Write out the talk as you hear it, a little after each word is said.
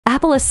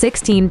Apple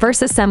a16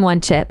 versus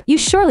M1 chip. You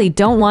surely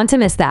don't want to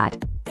miss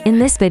that. In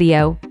this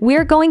video,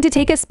 we're going to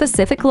take a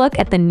specific look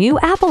at the new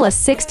Apple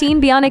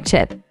a16 bionic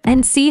chip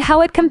and see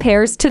how it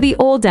compares to the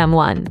old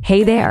M1.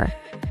 Hey there!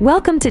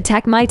 Welcome to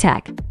Tech My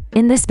Tech.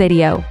 In this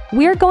video,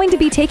 we're going to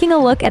be taking a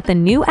look at the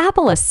new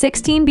Apple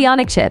a16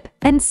 bionic chip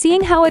and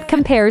seeing how it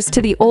compares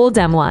to the old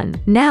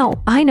M1.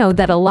 Now, I know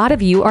that a lot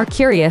of you are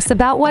curious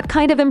about what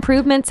kind of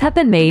improvements have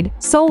been made,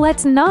 so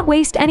let's not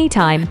waste any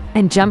time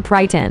and jump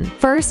right in.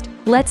 First,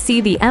 let's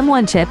see the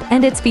M1 chip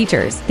and its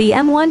features. The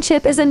M1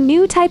 chip is a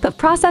new type of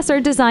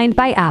processor designed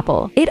by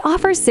Apple. It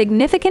offers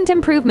significant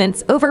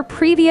improvements over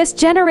previous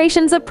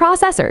generations of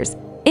processors,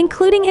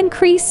 including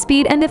increased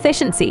speed and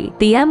efficiency.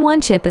 The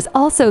M1 chip is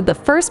also the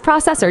first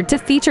processor to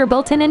feature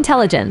built-in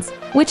intelligence,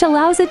 which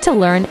allows it to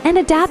learn and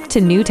adapt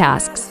to new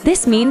tasks.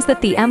 This means that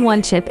the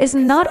M1 chip is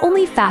not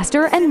only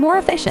faster and more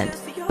efficient,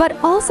 but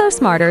also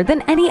smarter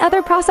than any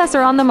other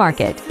processor on the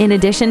market. In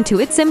addition to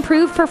its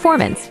improved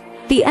performance,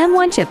 the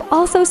M1 chip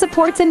also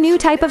supports a new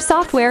type of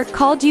software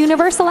called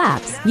Universal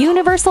Apps.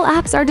 Universal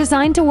Apps are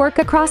designed to work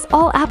across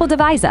all Apple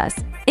devices,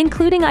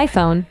 including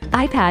iPhone,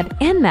 iPad,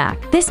 and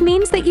Mac. This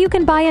means that you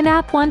can buy an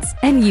app once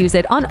and use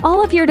it on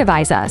all of your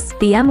devices.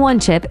 The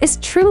M1 chip is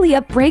truly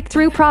a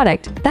breakthrough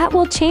product that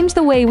will change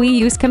the way we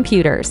use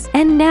computers.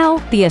 And now,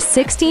 the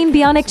a16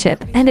 bionic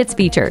chip and its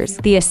features.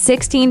 The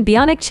a16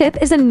 bionic chip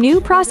is a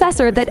new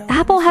processor that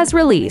Apple has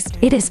released.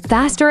 It is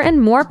faster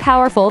and more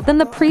powerful than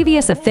the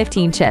previous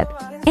a15 chip,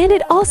 and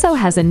it also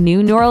has a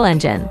new neural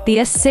engine. The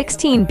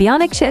a16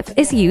 bionic chip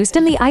is used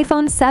in the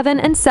iPhone 7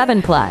 and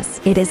 7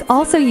 Plus. It is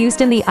also used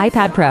in the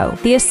iPad Pro.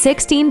 The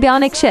a16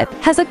 bionic chip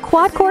has a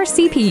quad-core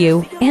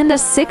CPU and a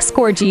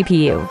 6-core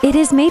GPU. It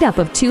is made up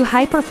of 2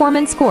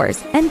 high-performance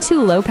cores and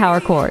 2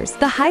 low-power cores.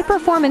 The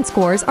high-performance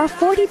cores are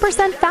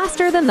 40%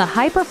 faster than the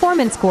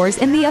high-performance cores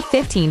in the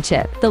a15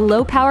 chip. The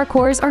low-power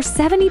cores are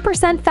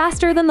 70%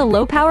 faster than the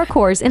low-power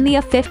cores in the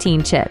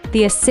a15 chip.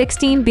 The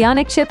a16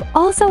 bionic chip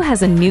also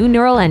has a new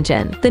neural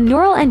engine. The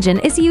neural engine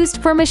is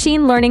used for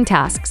machine learning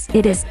tasks.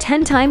 It is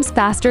 10 times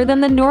faster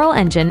than the neural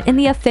engine in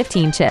the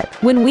a15 chip.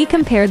 When we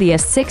compare the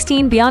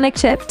a16 bionic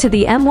chip to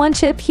the M1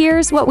 chip,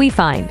 here's what we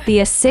find. The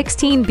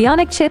a16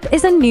 bionic chip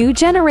is a new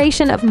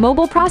generation of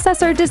mobile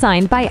processor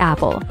designed by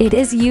Apple. It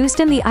is used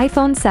in the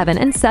iPhone 7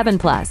 and 7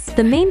 Plus.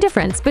 The main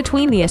difference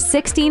between the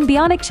a16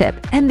 bionic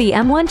chip and the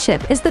M1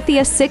 chip is that the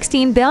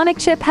a16 bionic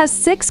chip has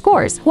 6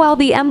 cores, while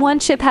the M1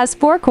 chip has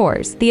 4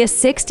 cores. The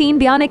a16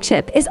 bionic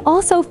chip is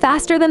also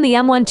faster than the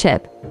M1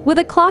 chip, with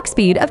a clock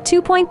speed of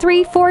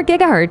 2.34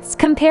 GHz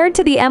compared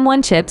to the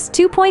M1 chip's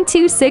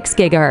 2.26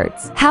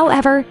 GHz.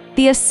 However,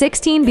 the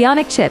a16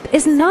 bionic chip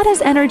is not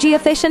as energy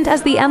efficient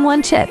as the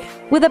M1 chip,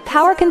 with a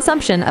power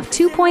consumption of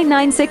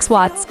 2.96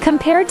 watts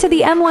compared to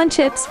the M1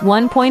 chip's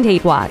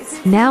 1.8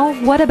 watts. Now,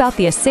 what about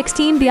the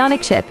a16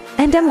 bionic chip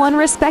and M1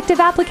 respective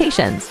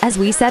applications? As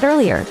we said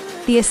earlier,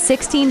 the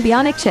a16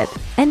 bionic chip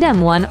and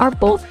M1 are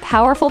both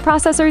powerful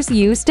processors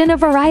used in a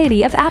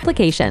variety of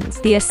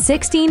applications. The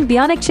a16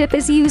 bionic chip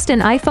is used in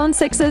iPhone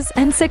 6s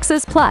and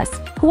 6s Plus,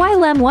 while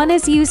M1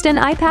 is used in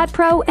iPad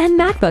Pro and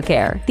MacBook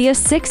Air. The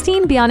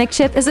a16 bionic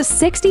chip is a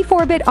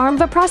 64-bit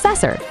ARM-V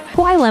processor,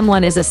 while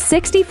M1 is a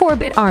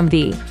 64-bit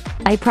ARM-V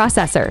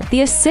processor.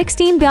 The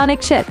a16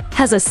 bionic chip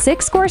has a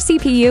 6-core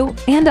CPU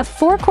and a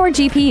 4-core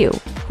GPU,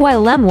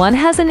 while M1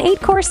 has an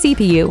 8-core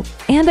CPU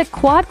and a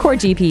quad-core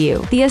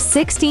GPU. The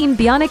a16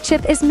 bionic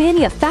chip is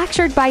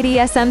manufactured by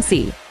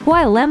TSMC,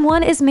 while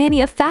M1 is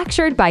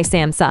manufactured by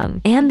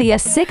Samsung. And the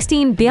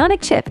a16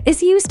 bionic chip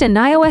is used in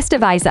iOS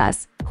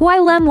devices,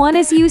 while M1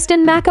 is used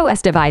in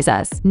macOS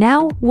devices.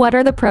 Now, what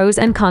are the pros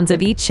and cons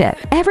of each chip?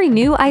 Every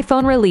new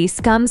iPhone release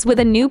comes with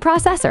a new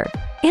processor,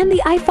 and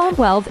the iPhone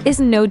 12 is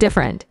no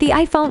different. The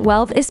iPhone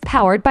 12 is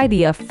powered by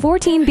the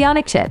a14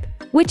 bionic chip,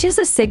 which is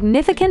a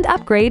significant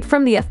upgrade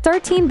from the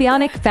a13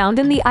 bionic found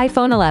in the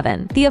iPhone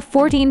 11. The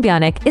a14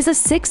 bionic is a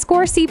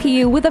 6-core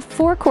CPU with a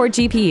 4-core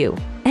GPU,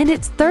 and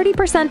it's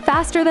 30%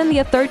 faster than the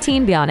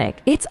a13 bionic.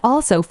 It's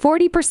also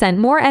 40%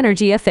 more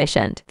energy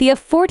efficient. The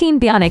a14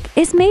 bionic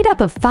is made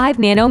up of 5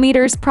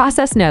 nanometers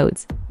process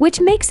nodes, which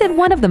makes it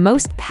one of the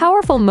most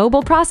powerful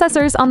mobile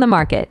processors on the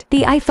market.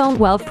 The iPhone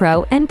 12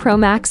 Pro and Pro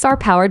Max are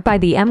powered by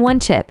the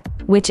M1 chip,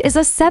 which is a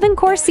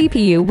 7-core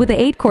CPU with an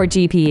 8-core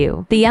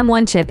GPU. The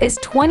M1 chip is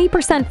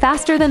 20%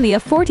 faster than the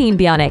a14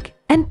 bionic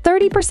and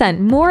 30%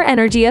 more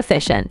energy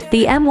efficient.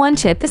 The M1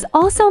 chip is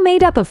also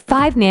made up of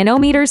 5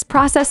 nanometers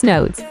process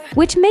nodes,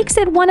 which makes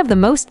it one of the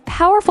most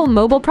powerful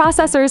mobile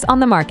processors on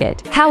the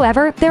market.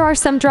 However, there are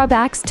some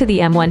drawbacks to the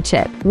M1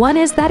 chip. One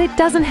is that it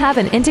doesn't have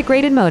an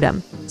integrated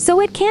modem, so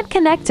it can't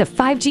connect to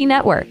 5G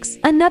networks.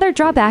 Another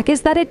drawback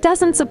is that it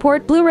doesn't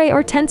support Blu-ray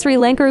or 10 Sri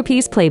Lanka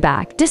rupees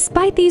playback.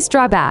 Despite these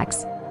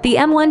drawbacks, the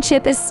M1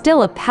 chip is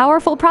still a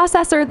powerful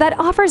processor that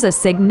offers a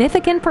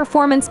significant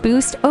performance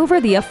boost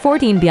over the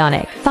a14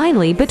 bionic.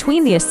 Finally,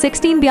 between the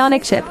a16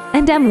 bionic chip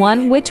and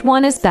M1, which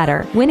one is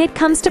better? When it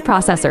comes to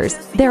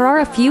processors, there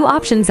are a few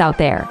options out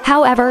there.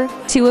 However,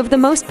 two of the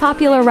most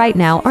popular right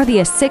now are the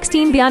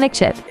a16 bionic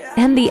chip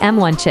and the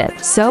M1 chip.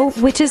 So,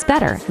 which is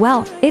better?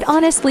 Well, it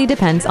honestly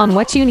depends on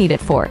what you need it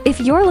for.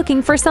 If you're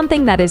looking for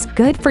something that is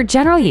good for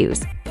general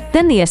use,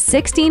 then the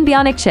a16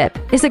 bionic chip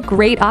is a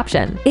great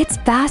option. It's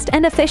fast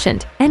and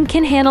efficient and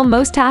can handle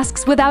most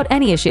tasks without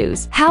any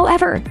issues.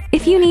 However,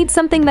 if you need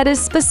something that is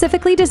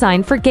specifically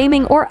designed for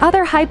gaming or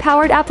other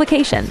high-powered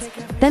applications,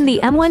 then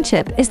the M1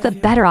 chip is the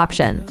better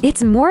option.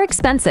 It's more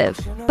expensive,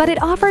 but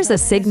it offers a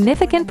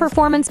significant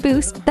performance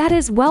boost that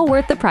is well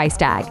worth the price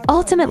tag.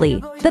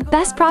 Ultimately, the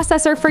best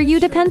processor for you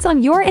depends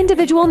on your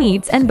individual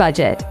needs and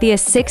budget. The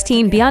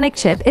a16 bionic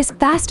chip is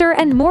faster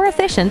and more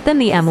efficient than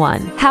the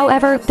M1.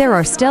 However, there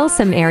are still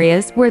some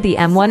areas where the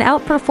M1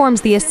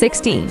 outperforms the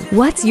a16.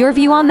 What's your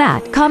view on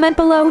that? Comment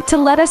below to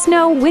let us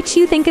know which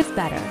you think is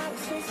better.